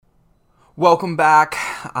Welcome back.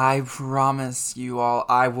 I promise you all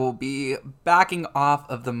I will be backing off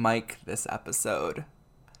of the mic this episode.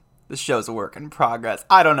 This show's a work in progress.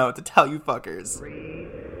 I don't know what to tell you fuckers. 3,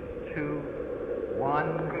 2,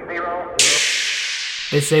 1, 0.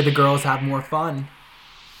 They say the girls have more fun,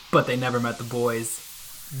 but they never met the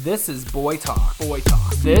boys. This is Boy Talk. Boy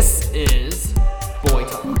Talk. This is Boy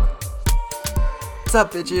Talk. What's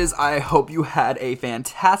up, bitches? I hope you had a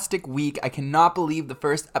fantastic week. I cannot believe the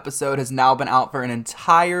first episode has now been out for an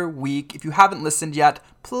entire week. If you haven't listened yet,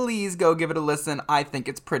 please go give it a listen. I think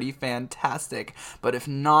it's pretty fantastic. But if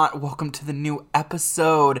not, welcome to the new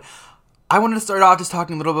episode. I wanted to start off just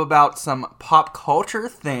talking a little bit about some pop culture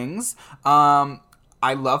things. I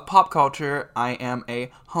love pop culture. I am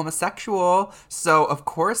a homosexual, so of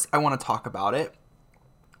course I want to talk about it.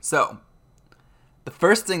 So, the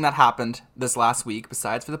first thing that happened this last week,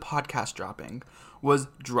 besides for the podcast dropping, was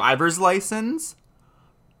driver's license.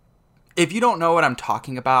 If you don't know what I'm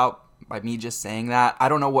talking about by me just saying that, I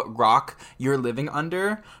don't know what rock you're living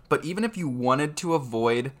under, but even if you wanted to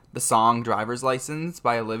avoid the song Driver's License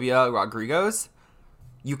by Olivia Rodrigo,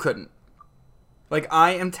 you couldn't. Like,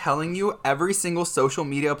 I am telling you, every single social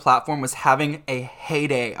media platform was having a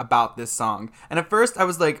heyday about this song. And at first I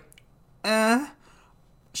was like,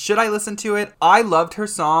 should I listen to it? I loved her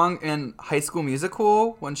song in High School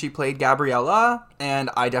Musical when she played Gabriella, and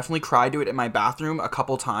I definitely cried to it in my bathroom a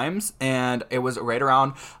couple times, and it was right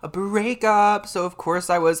around a breakup, so of course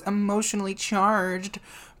I was emotionally charged,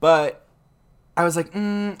 but I was like,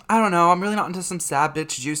 I don't know, I'm really not into some sad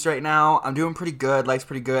bitch juice right now. I'm doing pretty good, life's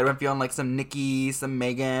pretty good. I've been feeling like some Nicki, some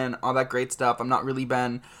Megan, all that great stuff. I'm not really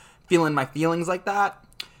been feeling my feelings like that.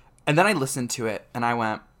 And then I listened to it, and I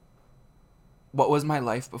went, what was my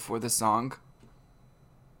life before this song?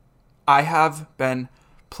 I have been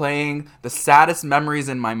playing the saddest memories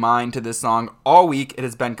in my mind to this song all week. It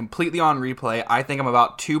has been completely on replay. I think I'm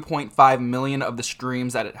about 2.5 million of the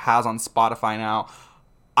streams that it has on Spotify now.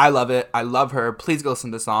 I love it. I love her. Please go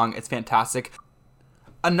listen to the song. It's fantastic.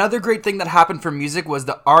 Another great thing that happened for music was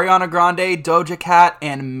the Ariana Grande, Doja Cat,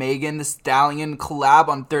 and Megan Thee Stallion collab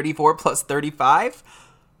on 34 plus 35.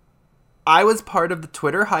 I was part of the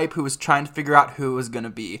Twitter hype who was trying to figure out who it was going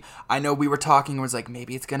to be. I know we were talking, it was like,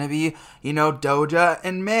 maybe it's going to be, Doja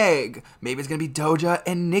and Meg. Maybe it's going to be Doja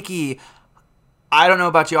and Nicki. I don't know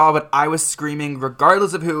about y'all, but I was screaming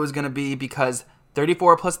regardless of who it was going to be because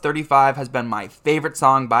 34 plus 35 has been my favorite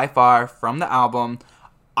song by far from the album.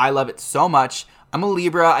 I love it so much. I'm a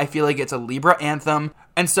Libra. I feel like it's a Libra anthem.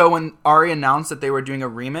 And so when Ari announced that they were doing a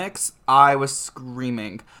remix, I was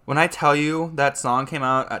screaming. When I tell you that song came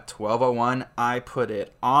out at 12:01, I put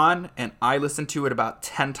it on and I listened to it about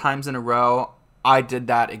 10 times in a row. I did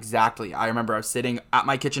that exactly. I remember I was sitting at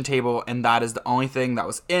my kitchen table and that is the only thing that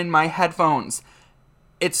was in my headphones.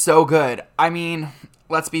 It's so good. I mean,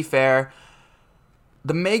 let's be fair.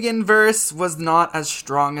 The Megan verse was not as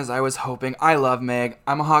strong as I was hoping. I love Meg.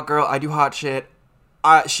 I'm a hot girl. I do hot shit.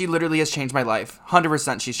 She literally has changed my life.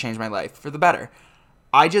 100% she's changed my life for the better.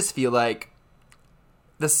 I just feel like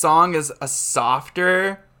the song is a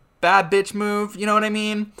softer bad bitch move. You know what I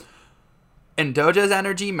mean? And Doja's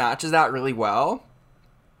energy matches that really well.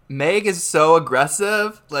 Meg is so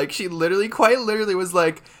aggressive. Like, she quite literally was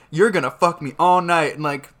like, you're gonna fuck me all night. And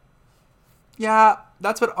like, yeah,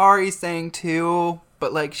 that's what Ari's saying too.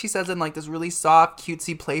 But like, she says it in like this really soft,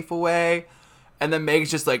 cutesy, playful way. And then Meg's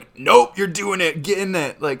just like, nope, you're doing it. Get in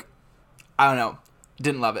it. Like, I don't know.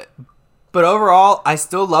 Didn't love it. But overall, I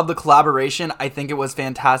still love the collaboration. I think it was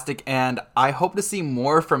fantastic. And I hope to see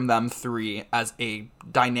more from them three as a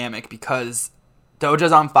dynamic. Because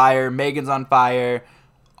Doja's on fire. Megan's on fire.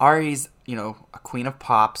 Ari's, a queen of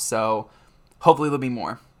pop. So hopefully there'll be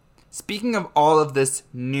more. Speaking of all of this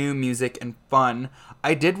new music and fun,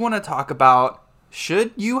 I did want to talk about,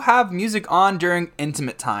 should you have music on during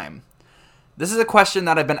intimate time? This is a question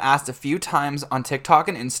that I've been asked a few times on TikTok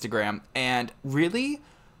and Instagram, and really,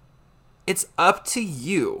 it's up to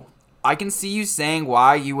you. I can see you saying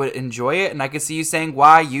why you would enjoy it, and I can see you saying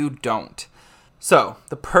why you don't. So,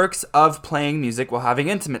 the perks of playing music while having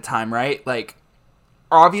intimate time, right? Like,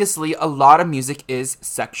 obviously, a lot of music is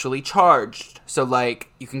sexually charged. So, like,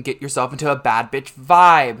 you can get yourself into a bad bitch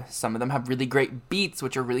vibe. Some of them have really great beats,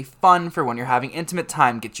 which are really fun for when you're having intimate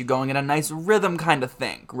time. Get you going in a nice rhythm kind of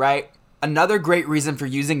thing, right? Another great reason for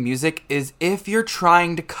using music is if you're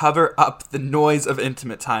trying to cover up the noise of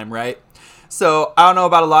intimate time, right? So, I don't know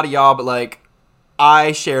about a lot of y'all, but like,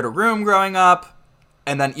 I shared a room growing up,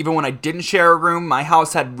 and then even when I didn't share a room, my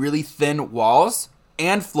house had really thin walls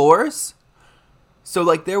and floors. So,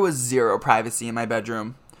 like, there was zero privacy in my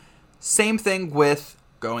bedroom. Same thing with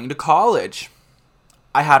going to college.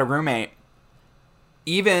 I had a roommate.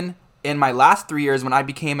 Even in my last 3 years when I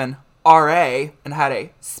became an RA and had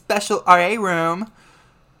a special RA room,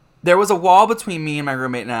 there was a wall between me and my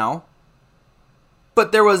roommate now.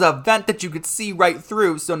 But there was a vent that you could see right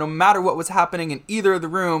through, so no matter what was happening in either of the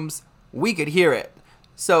rooms, we could hear it.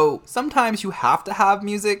 So sometimes you have to have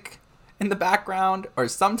music in the background or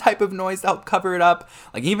some type of noise to help cover it up.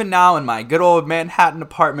 Like even now in my good old Manhattan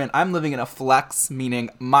apartment, I'm living in a flex, meaning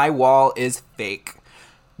my wall is fake.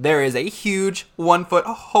 There is a huge 1-foot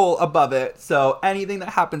hole above it, so anything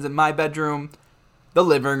that happens in my bedroom, the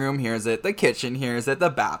living room hears it, the kitchen hears it, the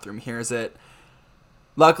bathroom hears it.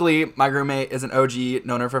 Luckily, my roommate is an OG,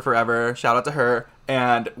 known her for forever, shout out to her,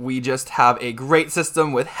 and we just have a great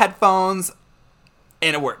system with headphones,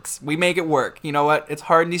 and it works. We make it work. You know what? It's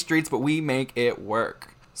hard in these streets, but we make it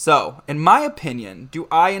work. So, in my opinion, do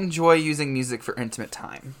I enjoy using music for intimate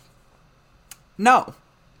time? No.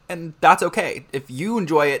 And that's okay. If you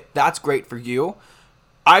enjoy it, that's great for you.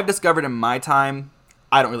 I've discovered in my time,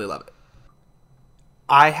 I don't really love it.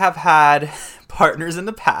 I have had partners in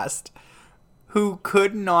the past who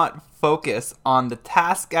could not focus on the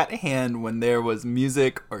task at hand when there was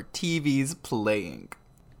music or TVs playing.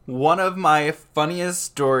 One of my funniest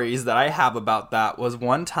stories that I have about that was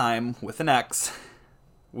one time with an ex.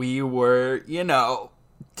 We were,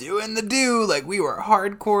 doing the do, like we were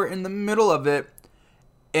hardcore in the middle of it.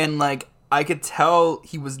 And like, I could tell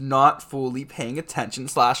he was not fully paying attention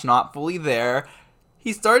 / not fully there.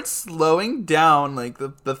 He starts slowing down, like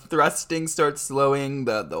the thrusting starts slowing,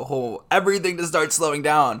 the whole, everything just starts slowing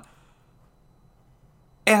down.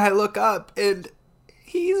 And I look up and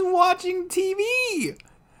he's watching TV.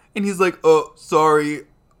 And he's like, oh, sorry,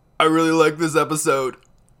 I really like this episode.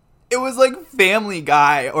 It was like Family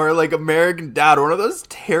Guy or like American Dad, or one of those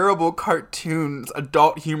terrible cartoons,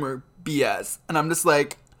 adult humor BS. And I'm just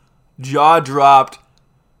like, jaw dropped,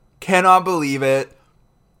 cannot believe it,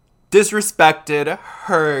 disrespected,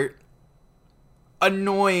 hurt,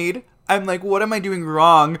 annoyed. I'm like, what am I doing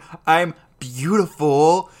wrong? I'm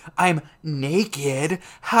beautiful. I'm naked.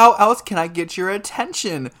 How else can I get your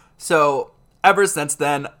attention? So ever since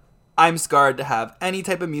then, I'm scarred to have any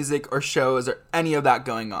type of music or shows or any of that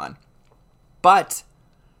going on. But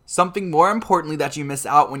something more importantly that you miss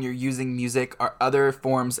out when you're using music or other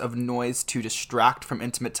forms of noise to distract from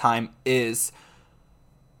intimate time is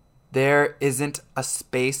there isn't a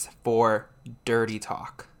space for dirty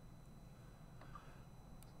talk.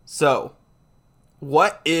 So,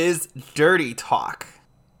 what is dirty talk?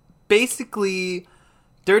 Basically,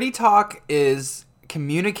 dirty talk is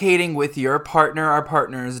communicating with your partner or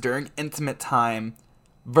partners during intimate time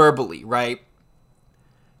verbally, right?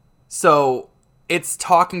 So, it's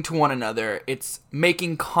talking to one another. It's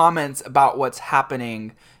making comments about what's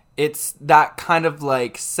happening. It's that kind of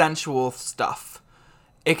like sensual stuff.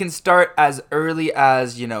 It can start as early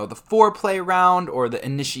as, the foreplay round or the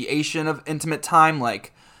initiation of intimate time.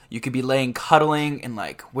 Like you could be cuddling and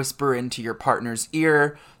like whisper into your partner's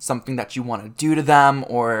ear something that you want to do to them,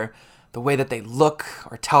 or the way that they look,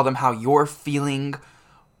 or tell them how you're feeling,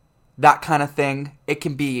 that kind of thing. It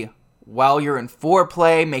can be while you're in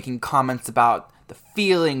foreplay, making comments about the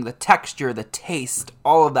feeling, the texture, the taste,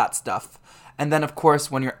 all of that stuff. And then, of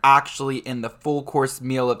course, when you're actually in the full course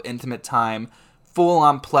meal of intimate time, full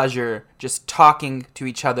on pleasure, just talking to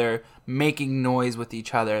each other, making noise with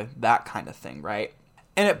each other, that kind of thing, right?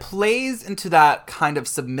 And it plays into that kind of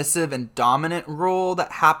submissive and dominant role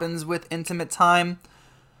that happens with intimate time.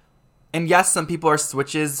 And yes, some people are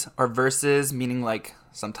switches or verses, meaning like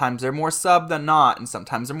sometimes they're more sub than not, and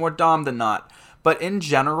sometimes they're more dom than not. But in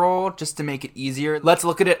general, just to make it easier, let's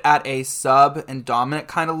look at it at a sub and dominant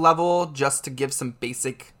kind of level, just to give some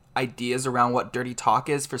basic ideas around what dirty talk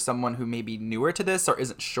is for someone who may be newer to this or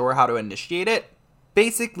isn't sure how to initiate it.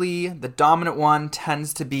 Basically, the dominant one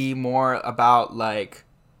tends to be more about like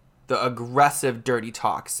the aggressive dirty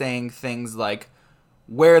talk, saying things like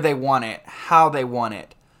where they want it, how they want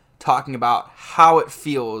it, talking about how it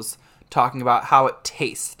feels, talking about how it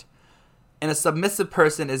tastes. And a submissive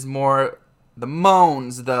person is more the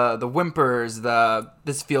moans, the whimpers,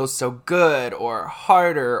 this feels so good, or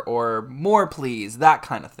harder, or more please, that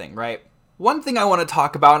kind of thing, right? One thing I want to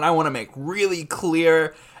talk about and I want to make really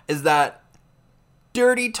clear is that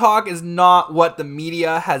dirty talk is not what the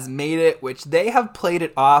media has made it, which they have played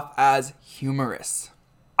it off as humorous.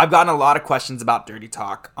 I've gotten a lot of questions about dirty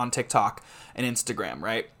talk on TikTok and Instagram,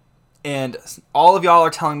 right? And all of y'all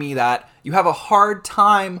are telling me that you have a hard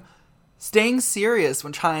time staying serious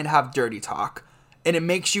when trying to have dirty talk, and it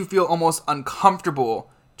makes you feel almost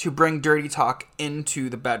uncomfortable to bring dirty talk into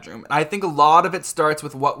the bedroom. And I think a lot of it starts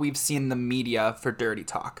with what we've seen in the media for dirty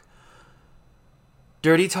talk.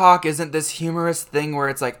 Dirty talk isn't this humorous thing where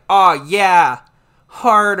it's like, oh yeah,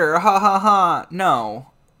 harder, ha ha ha. No.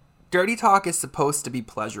 Dirty talk is supposed to be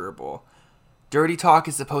pleasurable. Dirty talk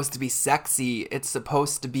is supposed to be sexy. It's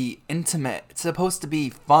supposed to be intimate. It's supposed to be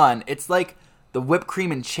fun. It's like the whipped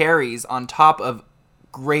cream and cherries on top of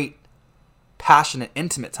great, passionate,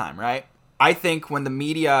 intimate time, right? I think when the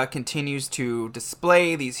media continues to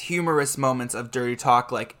display these humorous moments of dirty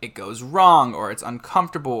talk, like it goes wrong or it's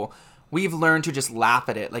uncomfortable, we've learned to just laugh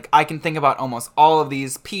at it. Like, I can think about almost all of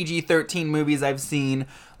these PG-13 movies I've seen,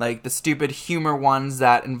 like the stupid humor ones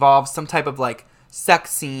that involve some type of, like, sex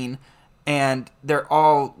scene, and they're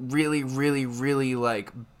all really, really, really,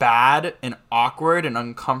 like, bad and awkward and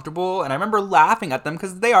uncomfortable, and I remember laughing at them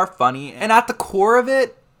because they are funny, and at the core of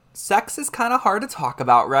it, sex is kind of hard to talk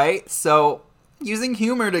about, right? So using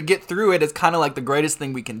humor to get through it is kind of like the greatest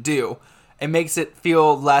thing we can do. It makes it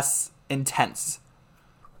feel less intense.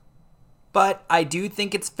 But I do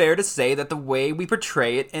think it's fair to say that the way we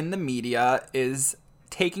portray it in the media is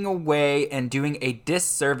taking away and doing a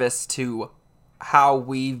disservice to how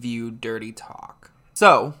we view dirty talk.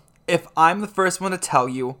 So, if I'm the first one to tell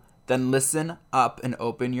you, then listen up and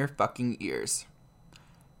open your fucking ears.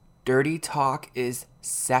 Dirty talk is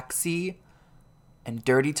sexy, and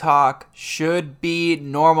dirty talk should be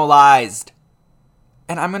normalized.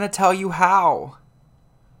 And I'm going to tell you how.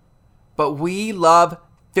 But we love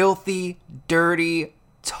filthy, dirty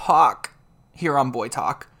talk here on Boy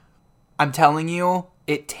Talk. I'm telling you,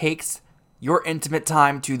 it takes your intimate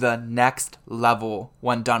time to the next level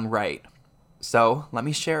when done right. So, let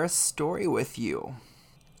me share a story with you.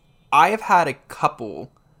 I have had a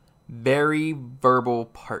couple very verbal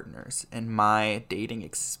partners in my dating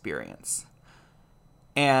experience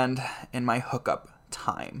and in my hookup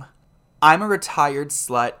time. I'm a retired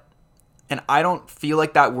slut, and I don't feel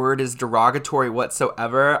like that word is derogatory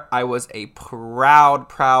whatsoever. I was a proud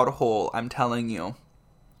hole, I'm telling you.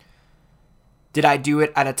 Did I do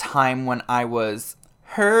it at a time when I was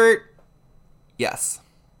hurt? Yes.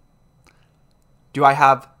 Do I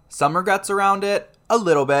have some regrets around it? A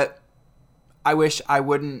little bit. I wish I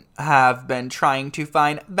wouldn't have been trying to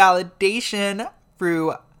find validation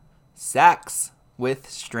through sex with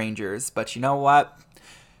strangers. But you know what?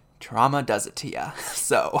 Trauma does it to you.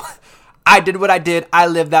 So, I did what I did. I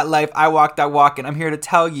lived that life. I walked that walk. And I'm here to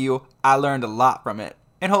tell you, I learned a lot from it.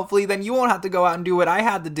 And hopefully then you won't have to go out and do what I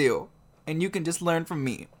had to do. And you can just learn from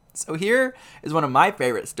me. So here is one of my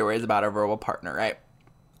favorite stories about a verbal partner, right?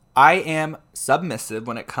 I am submissive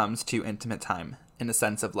when it comes to intimate time. In the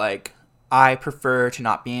sense of like, I prefer to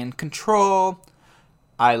not be in control.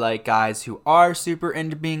 I like guys who are super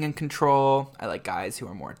into being in control. I like guys who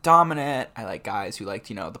are more dominant. I like guys who like,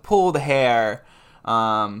 the pull the hair,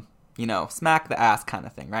 smack the ass kind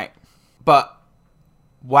of thing, right? But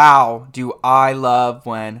wow, do I love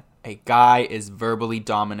when a guy is verbally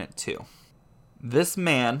dominant too. This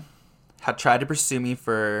man had tried to pursue me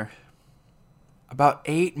for about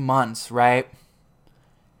 8 months, right?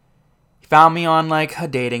 Found me on like a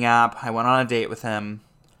dating app. I went on a date with him.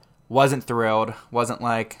 Wasn't thrilled. Wasn't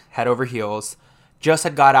like head over heels. Just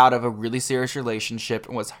had got out of a really serious relationship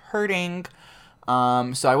and was hurting.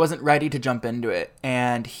 So I wasn't ready to jump into it.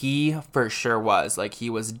 And he for sure was. Like, he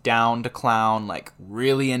was down to clown, like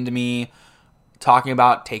really into me. Talking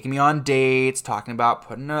about taking me on dates. Talking about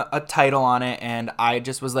putting a title on it. And I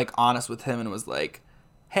just was like honest with him and was like,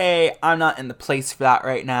 hey, I'm not in the place for that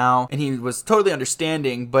right now. And he was totally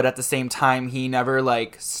understanding, but at the same time, he never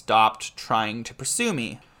like stopped trying to pursue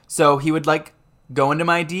me. So he would like go into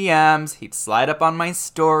my DMs, he'd slide up on my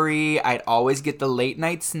story, I'd always get the late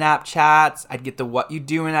night Snapchats, I'd get the what you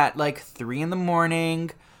doing at like 3 a.m.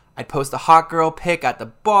 I'd post a hot girl pic at the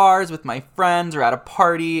bars with my friends or at a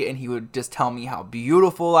party, and he would just tell me how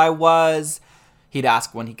beautiful I was. He'd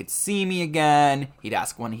ask when he could see me again. He'd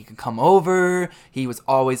ask when he could come over. He was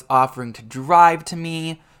always offering to drive to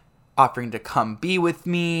me, offering to come be with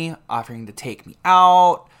me, offering to take me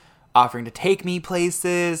out, offering to take me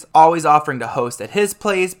places, always offering to host at his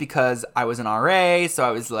place because I was an RA. So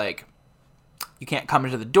I was like, you can't come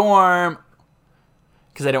into the dorm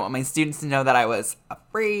because I don't want my students to know that I was a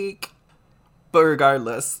freak. But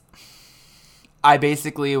regardless, I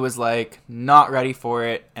basically was like not ready for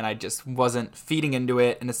it, and I just wasn't feeding into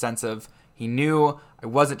it in the sense of he knew I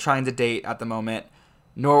wasn't trying to date at the moment,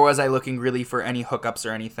 nor was I looking really for any hookups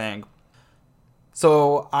or anything.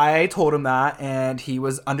 So I told him that, and he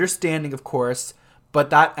was understanding, of course, but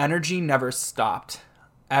that energy never stopped.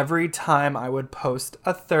 Every time I would post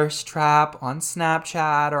a thirst trap on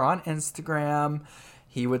Snapchat or on Instagram,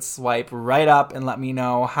 he would swipe right up and let me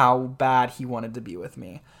know how bad he wanted to be with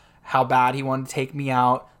me. how bad he wanted to take me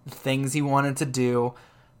out, the things he wanted to do.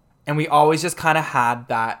 And we always just kind of had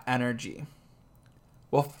that energy.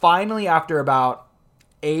 Well, finally, after about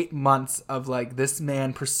 8 months of like this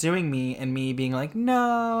man pursuing me and me being like,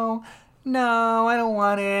 no, I don't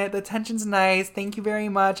want it. The attention's nice. Thank you very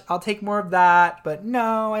much. I'll take more of that. But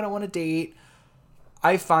no, I don't want to date.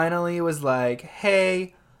 I finally was like,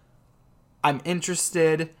 hey, I'm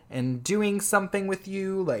interested in doing something with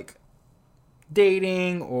you, like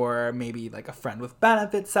dating or maybe like a friend with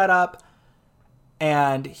benefits setup.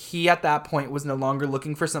 And he at that point was no longer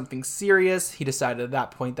looking for something serious. He decided at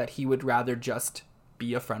that point that he would rather just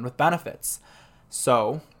be a friend with benefits.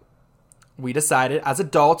 So we decided as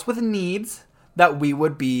adults with needs that we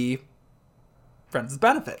would be friends with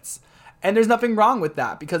benefits. And there's nothing wrong with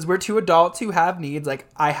that because we're two adults who have needs. Like,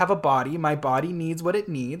 I have a body. My body needs what it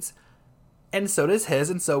needs. And so does his.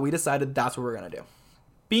 And so we decided that's what we're going to do.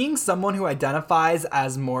 Being someone who identifies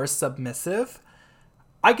as more submissive,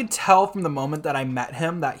 I could tell from the moment that I met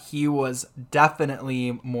him that he was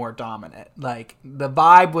definitely more dominant. Like, the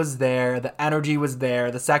vibe was there, the energy was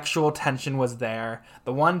there, the sexual tension was there.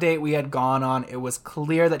 The one date we had gone on, it was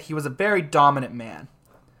clear that he was a very dominant man.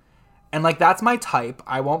 And, like, that's my type.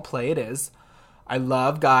 I won't play it is. I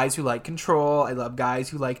love guys who like control. I love guys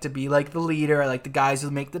who like to be, like, the leader. I like the guys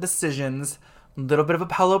who make the decisions. A little bit of a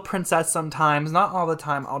pillow princess sometimes. Not all the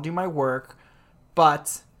time. I'll do my work.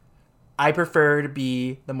 But I prefer to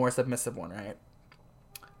be the more submissive one, right?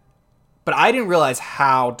 But I didn't realize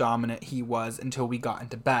how dominant he was until we got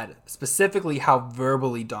into bed. Specifically, how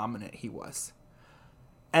verbally dominant he was.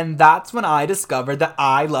 And that's when I discovered that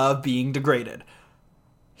I love being degraded.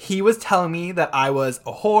 He was telling me that I was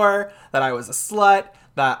a whore, that I was a slut,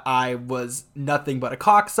 that I was nothing but a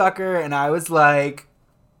cocksucker. And I was like,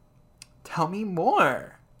 tell me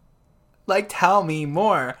more. Like, tell me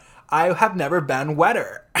more. I have never been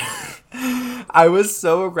wetter. I was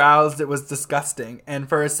so aroused, it was disgusting. And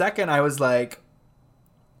for a second, I was like,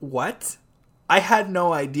 what? I had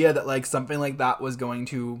no idea that, like, something like that was going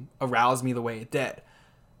to arouse me the way it did.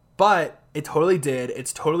 But it totally did.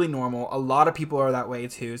 It's totally normal. A lot of people are that way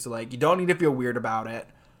too. So, like, you don't need to feel weird about it.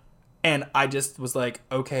 And I just was like,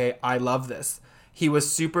 okay, I love this. He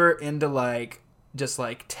was super into, like, just,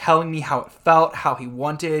 like, telling me how it felt, how he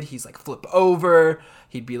wanted. He's like, flip over.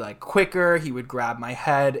 He'd be like, quicker. He would grab my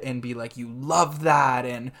head and be like, you love that.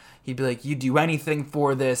 And he'd be like, you do anything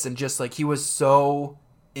for this. And just, like, he was so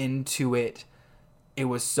into it. It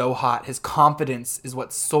was so hot. His confidence is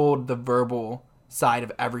what sold the verbal side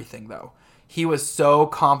of everything, though. He was so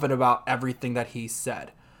confident about everything that he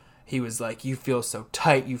said. He was like, you feel so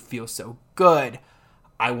tight. You feel so good.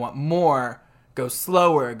 I want more. Go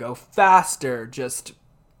slower. Go faster. Just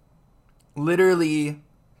literally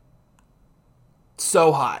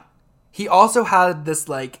so hot. He also had this,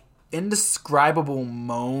 like, indescribable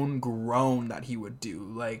moan groan that he would do.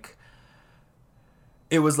 Like,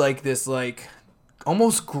 it was like this, like,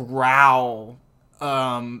 almost growl.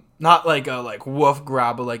 Not like a, like, woof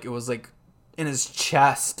growl, but, like, it was, like, in his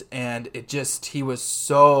chest, and it just, he was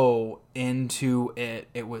so into it.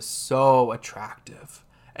 It was so attractive.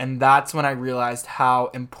 And that's when I realized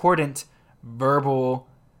how important verbal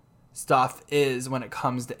stuff is when it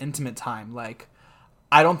comes to intimate time. Like,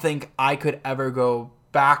 I don't think I could ever go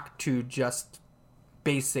back to just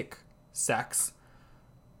basic sex.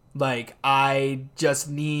 Like, I just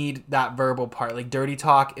need that verbal part. Like, dirty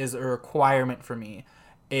talk is a requirement for me.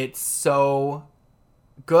 It's so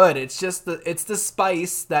good. It's just it's the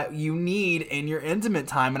spice that you need in your intimate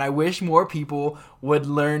time. And I wish more people would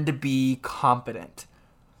learn to be confident.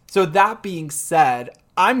 So that being said,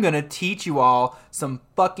 I'm going to teach you all some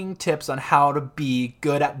fucking tips on how to be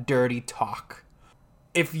good at dirty talk.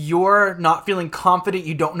 If you're not feeling confident,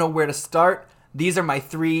 you don't know where to start, these are my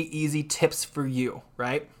 3 easy tips for you,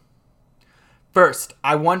 right? First,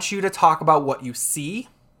 I want you to talk about what you see.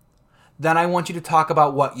 Then I want you to talk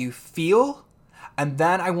about what you feel. And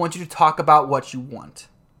then I want you to talk about what you want.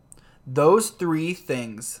 Those 3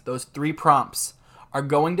 things, those 3 prompts, are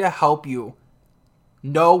going to help you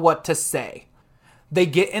know what to say. They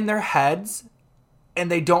get in their heads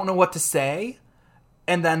and they don't know what to say.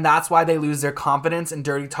 And then that's why they lose their confidence and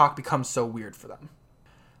dirty talk becomes so weird for them.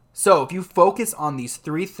 So if you focus on these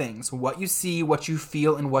 3 things, what you see, what you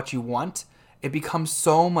feel, and what you want, it becomes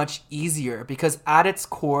so much easier because at its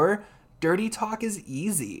core, dirty talk is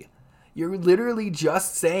easy. You're literally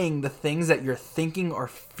just saying the things that you're thinking or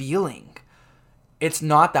feeling. It's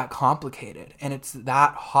not that complicated and it's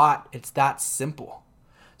that hot. It's that simple.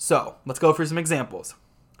 So let's go through some examples.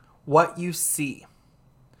 What you see.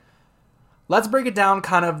 Let's break it down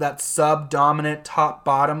kind of that sub-dominant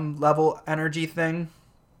top-bottom level energy thing.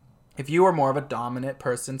 if you are more of a dominant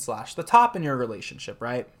person / the top in your relationship,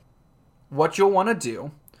 right? What you'll want to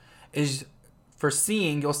do is, for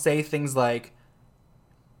seeing, you'll say things like,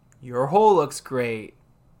 your hole looks great.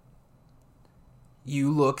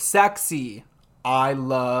 You look sexy. I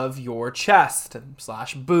love your chest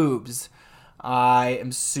 / boobs. I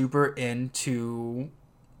am super into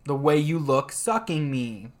the way you look sucking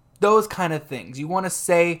me. Those kind of things. You want to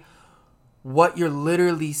say what you're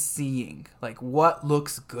literally seeing. Like, what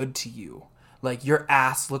looks good to you. Like, your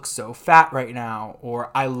ass looks so fat right now. Or,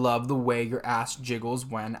 I love the way your ass jiggles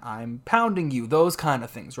when I'm pounding you. Those kind of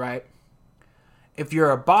things, right? If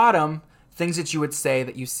you're a bottom, things that you would say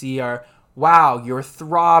that you see are, wow, you're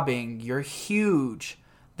throbbing. You're huge.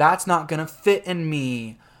 That's not going to fit in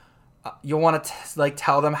me. You'll want to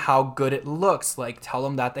tell them how good it looks. Like, tell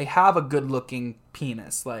them that they have a good looking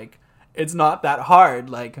penis. Like, it's not that hard.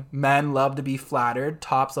 Like, men love to be flattered.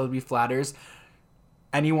 Tops love to be flattered.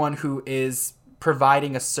 Anyone who is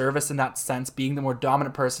providing a service in that sense, being the more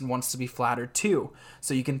dominant person, wants to be flattered too.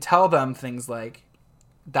 So you can tell them things like,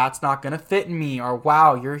 that's not going to fit in me, or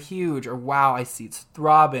wow, you're huge, or wow, I see it's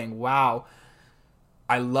throbbing, wow,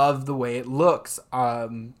 I love the way it looks.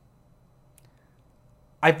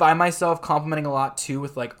 I find myself complimenting a lot too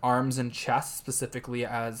with like arms and chest, specifically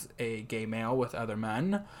as a gay male with other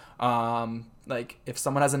men. Like, if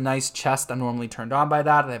someone has a nice chest, I'm normally turned on by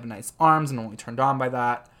that. If they have nice arms, I'm normally turned on by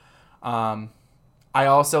that. I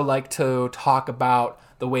also like to talk about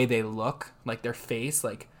the way they look, like their face.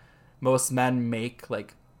 Like, most men make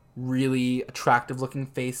like really attractive looking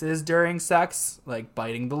faces during sex, like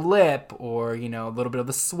biting the lip, or, you know, a little bit of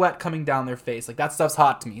the sweat coming down their face. Like, that stuff's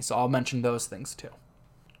hot to me, so I'll mention those things too.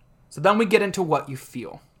 So then we get into what you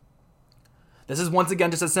feel. This is, once again,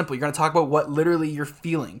 just as simple. You're going to talk about what literally you're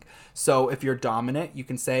feeling. So if you're dominant, you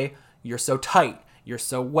can say, you're so tight, you're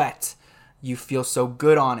so wet, you feel so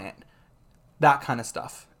good on it, that kind of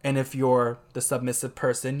stuff. And if you're the submissive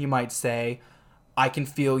person, you might say, I can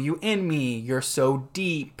feel you in me, you're so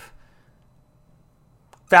deep,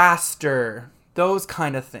 faster, those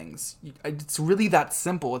kind of things. It's really that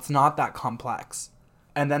simple. It's not that complex.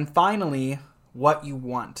 And then finally, what you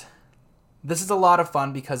want. This is a lot of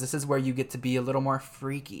fun because this is where you get to be a little more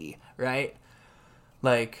freaky, right?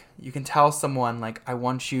 Like, you can tell someone, like, I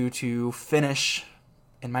want you to finish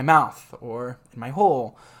in my mouth or in my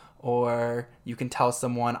hole. Or you can tell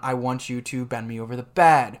someone, I want you to bend me over the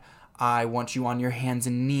bed. I want you on your hands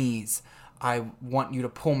and knees. I want you to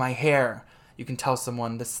pull my hair. You can tell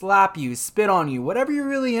someone to slap you, spit on you, whatever you're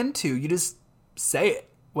really into. You just say it,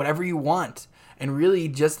 whatever you want. And really,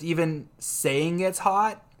 just even saying it's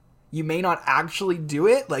hot, you may not actually do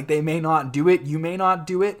it. Like, they may not do it, you may not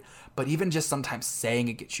do it. But even just sometimes saying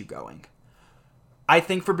it gets you going. I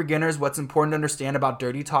think for beginners, what's important to understand about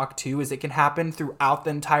dirty talk too is it can happen throughout the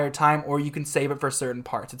entire time, or you can save it for certain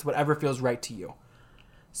parts. It's whatever feels right to you.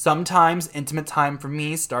 Sometimes intimate time for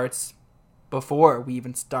me starts before we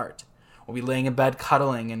even start. We'll be laying in bed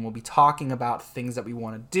cuddling, and we'll be talking about things that we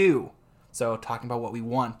want to do. So talking about what we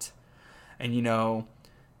want. And, you know,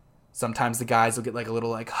 sometimes the guys will get like a little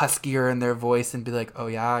like huskier in their voice and be like, oh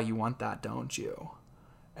yeah, you want that, don't you?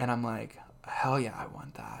 And I'm like, hell yeah, I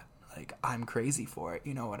want that. Like, I'm crazy for it,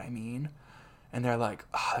 you know what I mean? And they're like,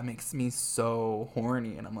 oh, that makes me so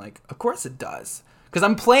horny. And I'm like, of course it does. Because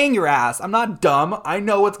I'm playing your ass. I'm not dumb. I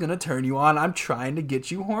know what's going to turn you on. I'm trying to get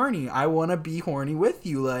you horny. I want to be horny with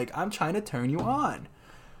you. Like, I'm trying to turn you on.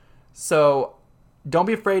 So don't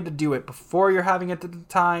be afraid to do it before you're having it at the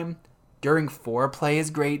time. During foreplay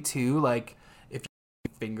is great too. Like, if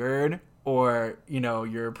you're fingered or, you know,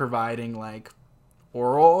 you're providing like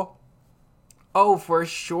oral, oh, for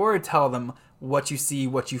sure, tell them what you see,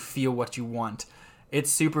 what you feel, what you want. It's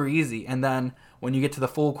super easy. And then when you get to the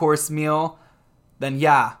full course meal, then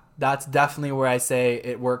yeah, that's definitely where I say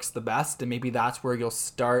it works the best. And maybe that's where you'll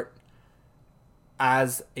start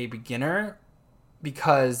as a beginner,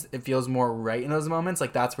 because it feels more right in those moments.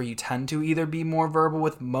 Like, that's where you tend to either be more verbal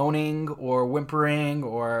with moaning or whimpering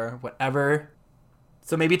or whatever.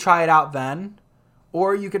 So maybe try it out then.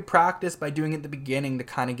 Or you could practice by doing it at the beginning to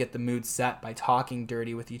kind of get the mood set by talking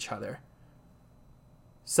dirty with each other.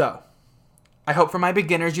 So, I hope for my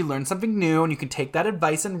beginners you learned something new and you can take that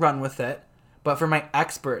advice and run with it. But for my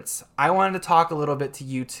experts, I wanted to talk a little bit to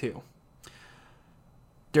you too.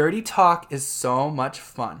 Dirty talk is so much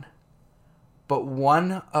fun. But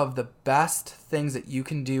one of the best things that you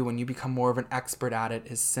can do when you become more of an expert at it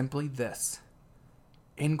is simply this.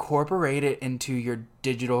 Incorporate it into your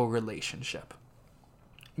digital relationship.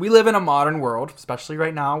 We live in a modern world, especially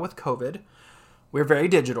right now with COVID. We're very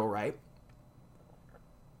digital, right?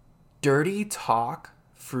 Dirty talk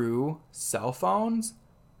through cell phones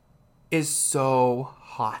is so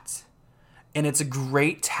hot. And it's a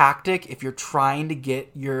great tactic if you're trying to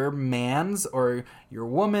get your man's or your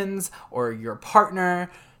woman's or your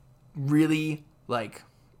partner really, like,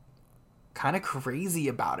 kind of crazy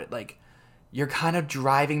about it. Like, you're kind of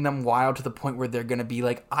driving them wild to the point where they're going to be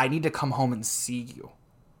like, I need to come home and see you.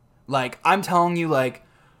 Like, I'm telling you, like,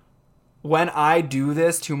 when I do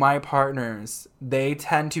this to my partners, they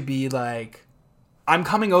tend to be like, I'm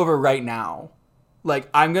coming over right now. Like,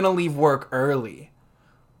 I'm going to leave work early.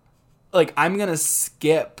 Like, I'm going to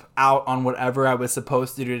skip out on whatever I was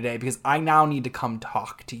supposed to do today because I now need to come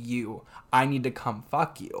talk to you. I need to come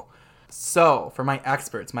fuck you. So, for my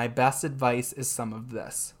experts, my best advice is some of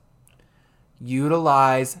this.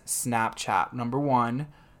 Utilize Snapchat. Number one,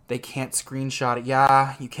 they can't screenshot it.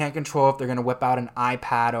 Yeah, you can't control if they're going to whip out an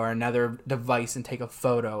iPad or another device and take a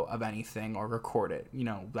photo of anything or record it. You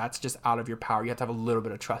know, that's just out of your power. You have to have a little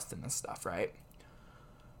bit of trust in this stuff, right?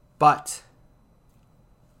 But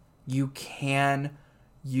you can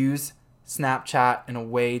use Snapchat in a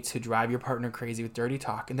way to drive your partner crazy with dirty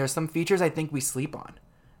talk. And there's some features I think we sleep on.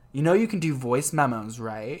 You know, you can do voice memos,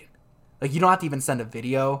 right? Like, you don't have to even send a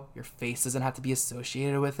video. Your face doesn't have to be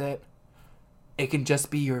associated with it. It can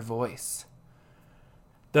just be your voice.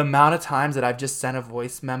 The amount of times that I've just sent a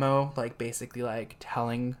voice memo, like, basically, like,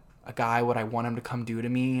 telling a guy what I want him to come do to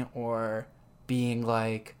me, or being,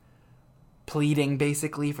 like, pleading,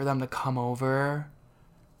 basically, for them to come over,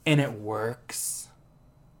 and it works.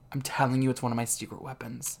 I'm telling you, it's one of my secret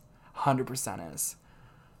weapons. 100% is.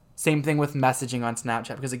 Same thing with messaging on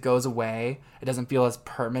Snapchat, because it goes away. It doesn't feel as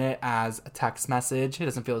permanent as a text message. It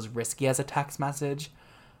doesn't feel as risky as a text message.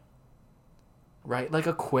 Write like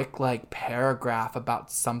a quick like paragraph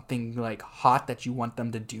about something like hot that you want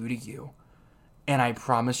them to do to you. And I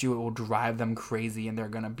promise you it will drive them crazy and they're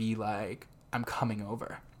going to be like, I'm coming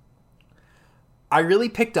over. I really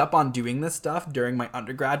picked up on doing this stuff during my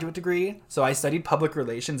undergraduate degree. So I studied public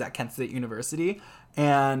relations at Kent State University,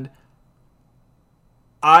 and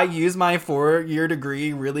I used my 4-year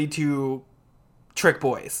degree really to trick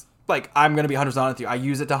boys. Like, I'm going to be 100% honest with you. I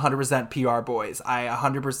use it to 100% PR boys. I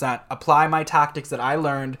 100% apply my tactics that I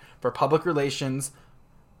learned for public relations,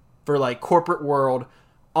 for like corporate world,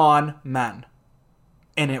 on men.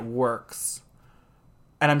 And it works.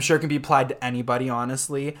 And I'm sure it can be applied to anybody,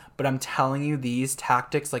 honestly. But I'm telling you, these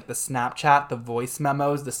tactics, like the Snapchat, the voice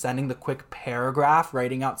memos, the sending the quick paragraph,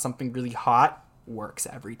 writing out something really hot, works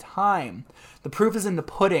every time. The proof is in the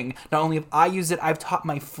pudding. Not only have I used it, I've taught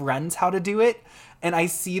my friends how to do it. And I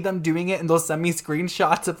see them doing it, and they'll send me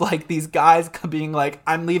screenshots of like these guys being like,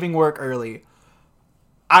 I'm leaving work early.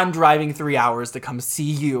 I'm driving 3 hours to come see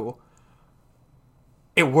you.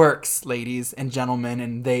 It works, ladies and gentlemen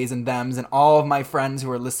and theys and thems and all of my friends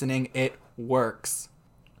who are listening. It works.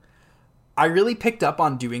 I really picked up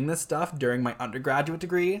on doing this stuff during my undergraduate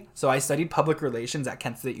degree. So I studied public relations at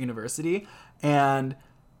Kent State University, and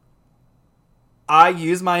I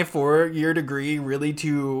used my 4-year degree really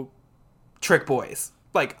to trick boys.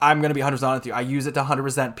 Like, I'm going to be 100% honest with you. I use it to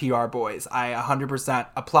 100% PR boys. I 100%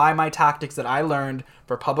 apply my tactics that I learned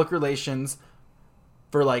for public relations,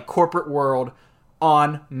 for like corporate world,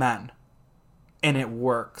 on men. And it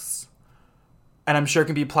works. And I'm sure it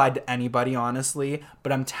can be applied to anybody, honestly.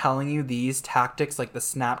 But I'm telling you, these tactics, like the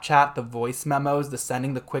Snapchat, the voice memos, the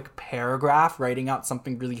sending the quick paragraph, writing out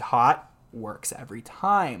something really hot, works every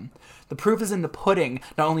time. The proof is in the pudding.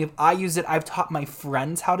 Not only have I used it, I've taught my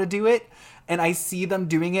friends how to do it. And I see them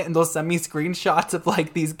doing it, and they'll send me screenshots of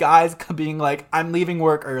like these guys being like, I'm leaving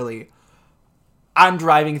work early. I'm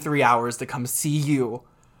driving 3 hours to come see you.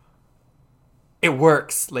 It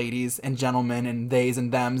works, ladies and gentlemen and theys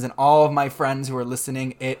and thems and all of my friends who are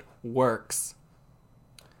listening. It works.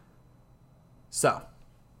 So,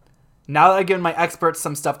 now that I've given my experts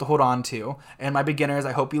some stuff to hold on to, and my beginners,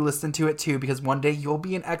 I hope you listen to it too, because one day you'll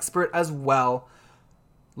be an expert as well.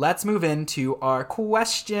 Let's move into our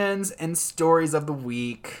questions and stories of the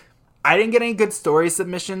week. I didn't get any good story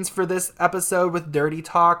submissions for this episode with Dirty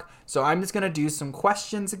Talk, so I'm just going to do some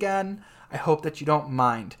questions again. I hope that you don't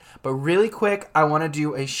mind. But really quick, I want to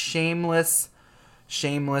do a shameless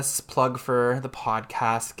plug for the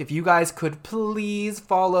podcast. If you guys could please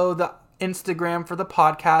follow the Instagram for the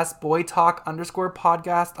podcast,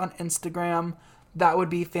 boytalk_podcast on Instagram. That would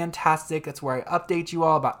be fantastic. That's where I update you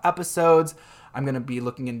all about episodes. I'm going to be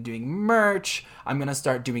looking into doing merch. I'm going to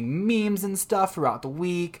start doing memes and stuff throughout the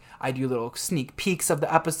week. I do little sneak peeks of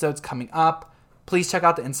the episodes coming up. Please check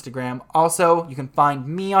out the Instagram. Also, you can find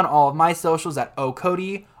me on all of my socials at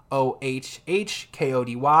ohkody,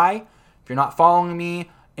 OHHKODY. If you're not following me,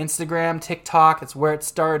 Instagram, TikTok, it's where it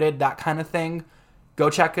started, that kind of thing. Go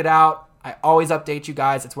check it out. I always update you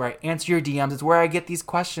guys. It's where I answer your DMs. It's where I get these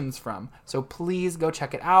questions from. So please go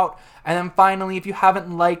check it out. And then finally, if you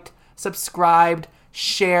haven't liked, subscribed,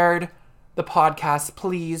 shared the podcast,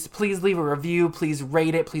 please leave a review. Please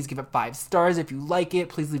rate it. Please give it 5 stars if you like it.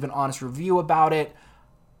 Please leave an honest review about it.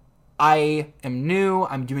 I am new.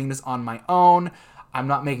 I'm doing this on my own. I'm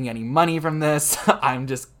not making any money from this. I'm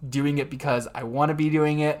just doing it because I want to be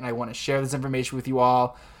doing it and I want to share this information with you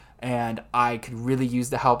all. And I could really use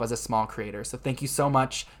the help as a small creator. So thank you so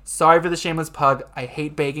much. Sorry for the shameless plug. I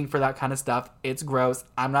hate begging for that kind of stuff. It's gross.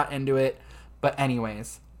 I'm not into it. But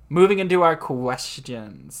anyways, moving into our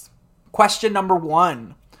questions. Question number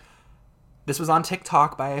 1. This was on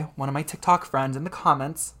TikTok by one of my TikTok friends in the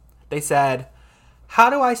comments. They said, how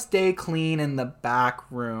do I stay clean in the back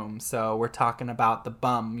room? So we're talking about the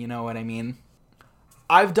bum, you know what I mean?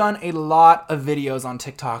 I've done a lot of videos on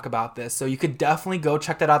TikTok about this, so you could definitely go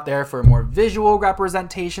check that out there for more visual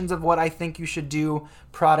representations of what I think you should do,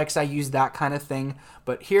 products I use, that kind of thing.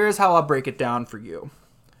 But here's how I'll break it down for you.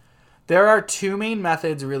 There are 2 main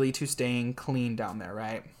methods really to staying clean down there,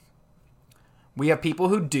 right? We have people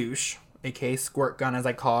who douche, aka squirt gun as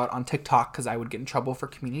I call it on TikTok because I would get in trouble for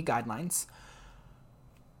community guidelines.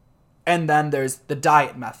 And then there's the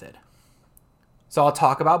diet method. So I'll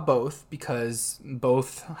talk about both because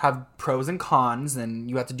both have pros and cons and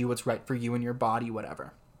you have to do what's right for you and your body,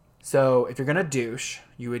 whatever. So if you're going to douche,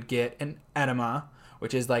 you would get an enema,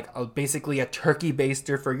 which is like basically a turkey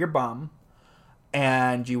baster for your bum.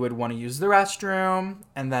 And you would want to use the restroom,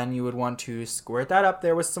 and then you would want to squirt that up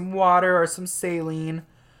there with some water or some saline.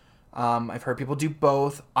 I've heard people do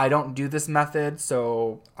both. I don't do this method,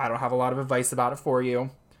 so I don't have a lot of advice about it for you.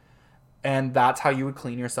 And that's how you would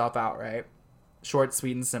clean yourself out, right? Short,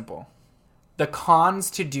 sweet, and simple. The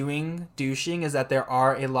cons to doing douching is that there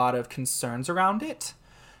are a lot of concerns around it.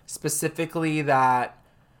 Specifically that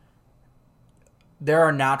there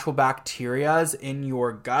are natural bacterias in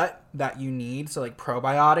your gut that you need. So like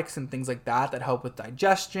probiotics and things like that help with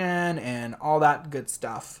digestion and all that good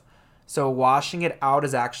stuff. So washing it out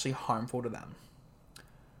is actually harmful to them.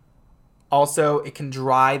 Also, it can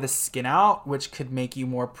dry the skin out, which could make you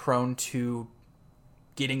more prone to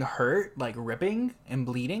getting hurt, like ripping and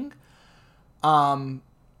bleeding.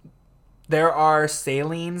 There are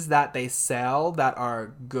salines that they sell that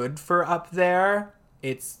are good for up there.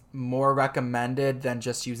 It's more recommended than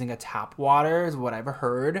just using a tap water is what I've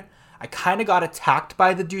heard. I kind of got attacked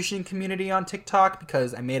by the douching community on TikTok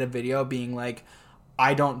because I made a video being like,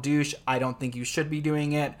 I don't douche. I don't think you should be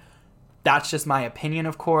doing it. That's just my opinion,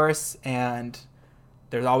 of course. And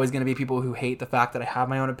there's always going to be people who hate the fact that I have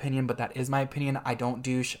my own opinion, but that is my opinion. I don't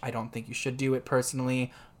douche. I don't think you should do it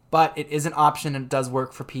personally. But it is an option and it does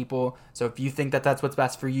work for people. So if you think that that's what's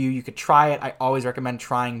best for you, you could try it. I always recommend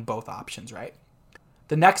trying both options, right?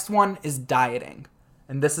 The next one is dieting,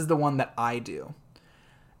 and this is the one that I do.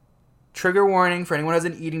 Trigger warning for anyone who has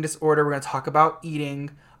an eating disorder. We're going to talk about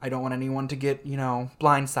eating. I don't want anyone to get,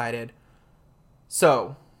 blindsided.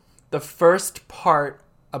 So, the first part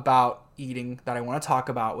about eating that I want to talk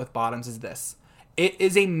about with bottoms is this. It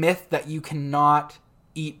is a myth that you cannot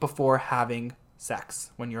eat before having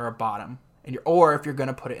sex when you're a bottom, or if you're going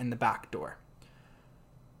to put it in the back door.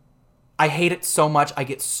 I hate it so much. I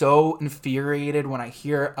get so infuriated when I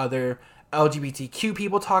hear other LGBTQ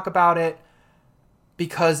people talk about it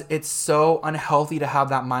because it's so unhealthy to have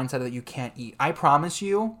that mindset that you can't eat. I promise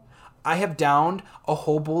you, I have downed a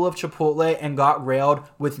whole bowl of Chipotle and got railed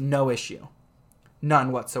with no issue.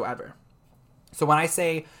 None whatsoever. So when I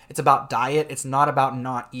say it's about diet, it's not about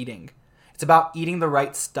not eating. It's about eating the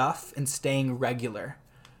right stuff and staying regular.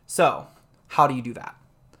 So, how do you do that?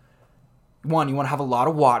 1, you want to have a lot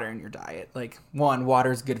of water in your diet.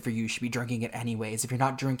 Water is good for you. You should be drinking it anyways. If you're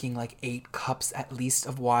not drinking 8 cups at least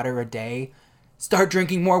of water a day, start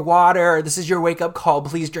drinking more water. This is your wake-up call.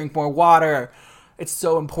 Please drink more water. It's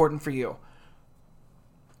so important for you.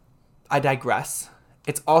 I digress.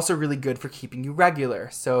 It's also really good for keeping you regular.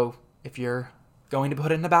 So if you're going to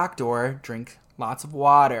put it in the back door, drink lots of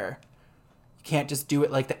water. You can't just do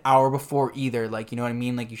it the hour before either. You know what I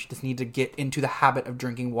mean? You should just need to get into the habit of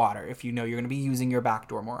drinking water if you know you're going to be using your back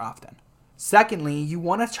door more often. Secondly, you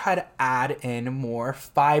want to try to add in more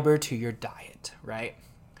fiber to your diet, right?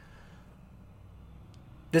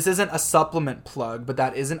 This isn't a supplement plug, but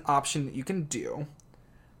that is an option that you can do.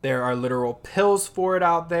 There are literal pills for it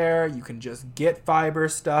out there. You can just get fiber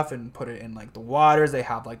stuff and put it in the waters. They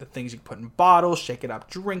have the things you can put in bottles, shake it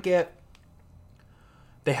up, drink it.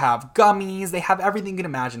 They have gummies. They have everything you can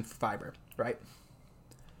imagine for fiber, right?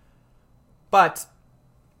 But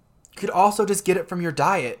you could also just get it from your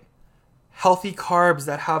diet. Healthy carbs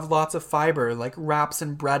that have lots of fiber, like wraps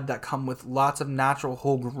and bread that come with lots of natural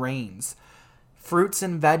whole grains. Fruits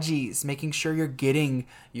and veggies, making sure you're getting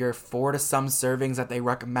your 4 to some servings that they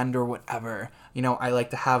recommend or whatever. You know, I like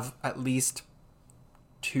to have at least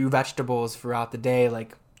 2 vegetables throughout the day,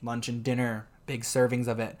 like lunch and dinner, big servings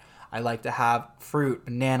of it. I like to have fruit,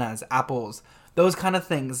 bananas, apples, those kind of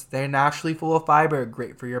things. They're naturally full of fiber,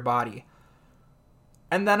 great for your body.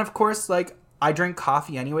 And then, of course, like, I drink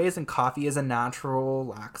coffee anyways, and coffee is a natural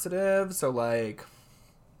laxative, so, like,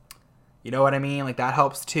 you know what I mean? Like, that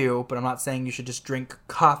helps too, but I'm not saying you should just drink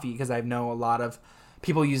coffee, because I know a lot of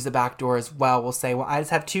people use the back door as well. Will say, well, I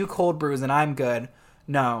just have 2 cold brews and I'm good.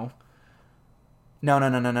 No.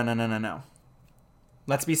 No.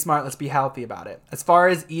 Let's be smart. Let's be healthy about it. As far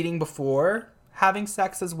as eating before having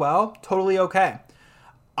sex as well, totally okay.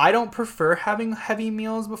 I don't prefer having heavy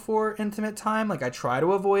meals before intimate time. Like, I try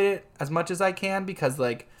to avoid it as much as I can because,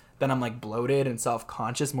 like, then I'm, like, bloated and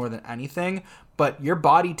self-conscious more than anything. But your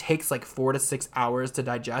body takes, like, 4 to 6 hours to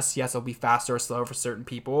digest. Yes, it'll be faster or slower for certain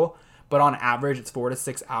people, but on average, it's 4 to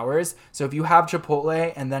 6 hours. So if you have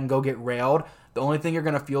Chipotle and then go get railed, the only thing you're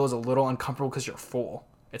going to feel is a little uncomfortable because you're full.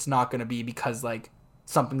 It's not going to be because, like,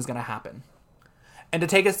 something's going to happen. And to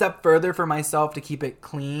take a step further for myself to keep it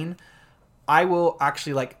clean, I will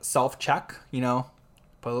actually, like, self-check, you know.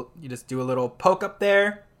 You just do a little poke up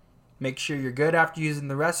there. Make sure you're good after using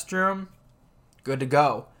the restroom. Good to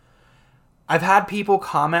go. I've had people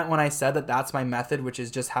comment when I said that that's my method, which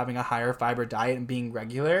is just having a higher fiber diet and being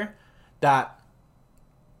regular, that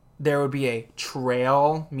there would be a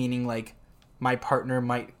trail, meaning, like, my partner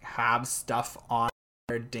might have stuff on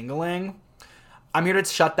their dingling. I'm here to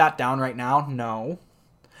shut that down right now. No.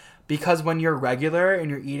 Because when you're regular and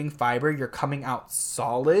you're eating fiber, you're coming out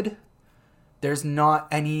solid. There's not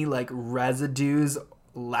any, like, residues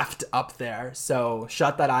left up there. So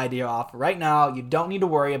shut that idea off right now. You don't need to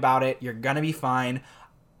worry about it. You're going to be fine.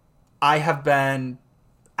 I have been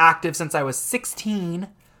active since I was 16,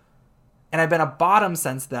 and I've been a bottom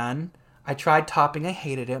since then. I tried topping. I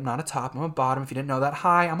hated it. I'm not a top. I'm a bottom. If you didn't know that,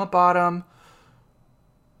 hi, I'm a bottom.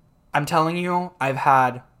 I'm telling you, I've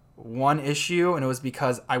had one issue, and it was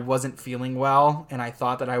because I wasn't feeling well, and I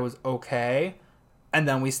thought that I was okay. And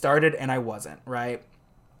then we started, and I wasn't, right?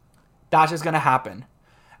 That's just going to happen.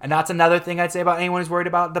 And that's another thing I'd say about anyone who's worried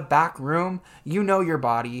about the back room. You know your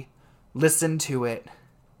body. Listen to it.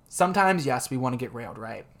 Sometimes, yes, we want to get railed,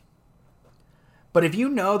 right? But if you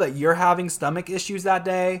know that you're having stomach issues that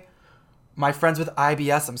day, my friends with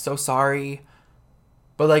IBS, I'm so sorry.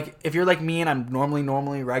 But, like, if you're like me and I'm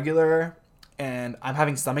normally regular and I'm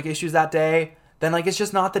having stomach issues that day, then, like, it's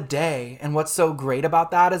just not the day. And what's so great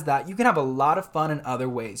about that is that you can have a lot of fun in other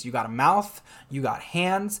ways. You got a mouth, you got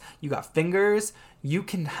hands, you got fingers. You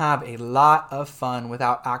can have a lot of fun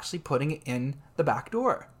without actually putting it in the back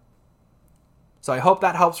door. So I hope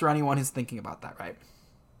that helps for anyone who's thinking about that, right?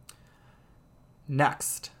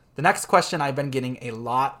 Next. The next question I've been getting a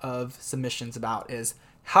lot of submissions about is,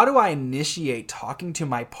 how do I initiate talking to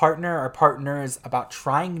my partner or partners about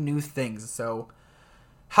trying new things? So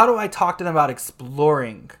how do I talk to them about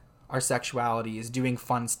exploring our sexualities, doing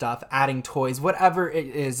fun stuff, adding toys, whatever it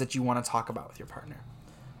is that you want to talk about with your partner?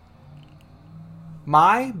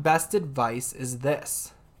 My best advice is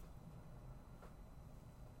this.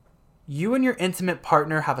 You and your intimate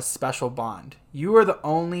partner have a special bond. You are the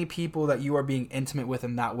only people that you are being intimate with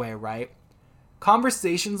in that way, right?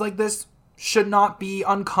 Conversations like this should not be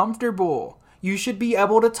uncomfortable. You should be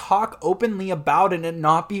able to talk openly about it and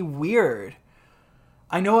not be weird.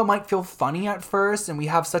 I know it might feel funny at first and we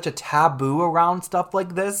have such a taboo around stuff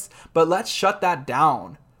like this, but let's shut that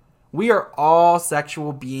down. We are all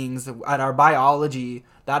sexual beings. At our biology,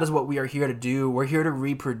 that is what we are here to do. We're here to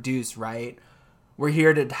reproduce, right? We're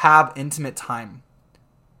here to have intimate time.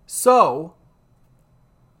 So,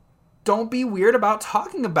 don't be weird about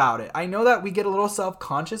talking about it. I know that we get a little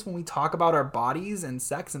self-conscious when we talk about our bodies and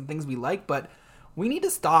sex and things we like, but we need to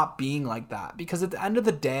stop being like that. Because at the end of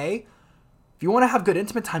the day, if you want to have good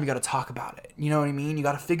intimate time, you got to talk about it. You know what I mean? You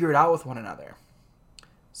got to figure it out with one another.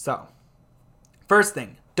 So, first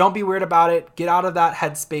thing, don't be weird about it. Get out of that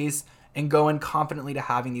headspace and go in confidently to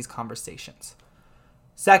having these conversations.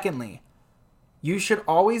 Secondly, you should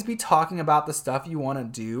always be talking about the stuff you want to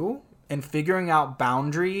do and figuring out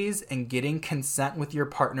boundaries and getting consent with your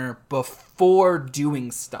partner before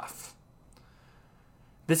doing stuff.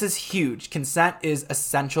 This is huge. Consent is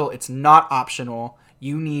essential. It's not optional.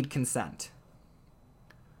 You need consent.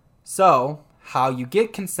 So, how you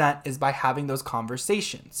get consent is by having those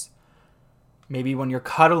conversations. Maybe when you're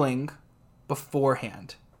cuddling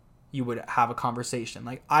beforehand, you would have a conversation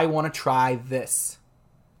like, I want to try this.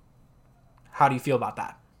 How do you feel about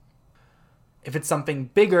that? If it's something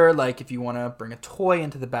bigger, like if you want to bring a toy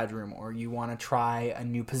into the bedroom, or you want to try a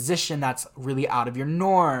new position that's really out of your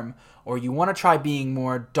norm, or you want to try being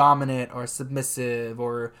more dominant or submissive,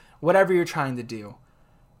 or whatever you're trying to do,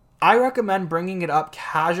 I recommend bringing it up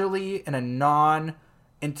casually in a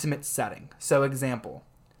non-intimate setting. So example,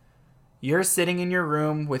 you're sitting in your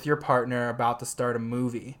room with your partner about to start a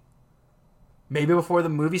movie. Maybe before the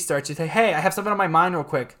movie starts, you say, hey, I have something on my mind real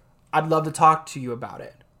quick. I'd love to talk to you about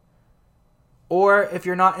it. Or if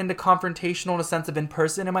you're not into confrontational in a sense of in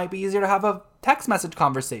person, it might be easier to have a text message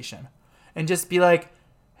conversation and just be like,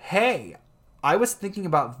 hey, I was thinking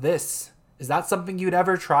about this. Is that something you'd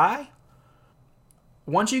ever try?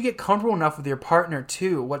 Once you get comfortable enough with your partner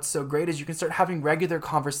too, what's so great is you can start having regular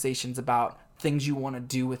conversations about things you want to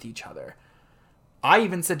do with each other. I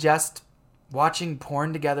even suggest watching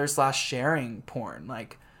porn together / sharing porn.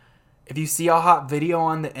 Like, if you see a hot video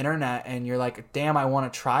on the internet and you're like, damn, I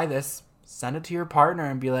want to try this, send it to your partner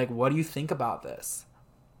and be like, what do you think about this?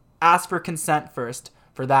 Ask for consent first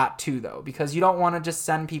for that too, though, because you don't want to just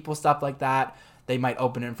send people stuff like that. They might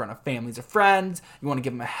open it in front of families or friends. You want to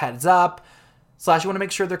give them a heads up, / you want to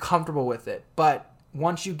make sure they're comfortable with it. But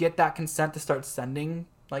once you get that consent to start sending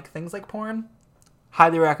like things like porn,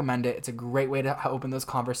 highly recommend it. It's a great way to open those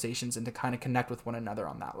conversations and to kind of connect with one another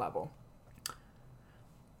on that level.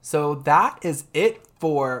 So that is it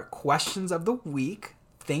for questions of the week.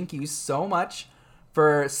 Thank you so much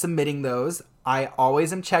for submitting those. I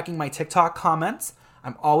always am checking my TikTok comments.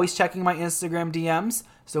 I'm always checking my Instagram DMs.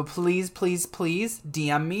 So please, please, please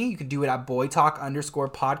DM me. You can do it at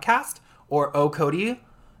boytalk_podcast or OCody.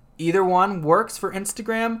 Either one works for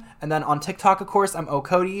Instagram. And then on TikTok, of course, I'm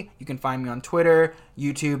OCody. You can find me on Twitter,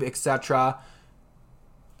 YouTube, etc.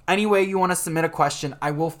 Any way you want to submit a question,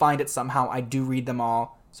 I will find it somehow. I do read them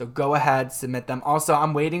all. So go ahead, submit them. Also,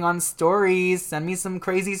 I'm waiting on stories. Send me some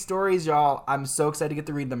crazy stories, y'all. I'm so excited to get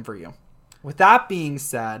to read them for you. With that being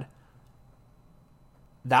said,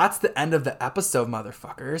 that's the end of the episode,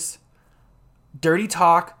 motherfuckers. Dirty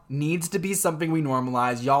talk needs to be something we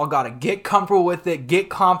normalize. Y'all gotta get comfortable with it, get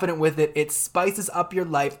confident with it. It spices up your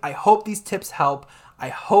life. I hope these tips help. I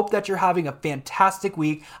hope that you're having a fantastic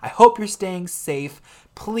week. I hope you're staying safe.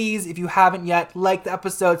 Please, if you haven't yet, like the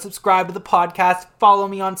episode, subscribe to the podcast, follow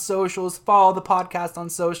me on socials, follow the podcast on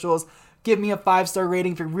socials. Give me a 5-star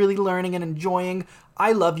rating if you're really learning and enjoying.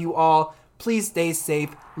 I love you all. Please stay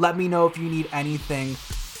safe. Let me know if you need anything.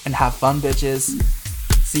 And have fun, bitches.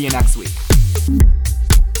 See you next week.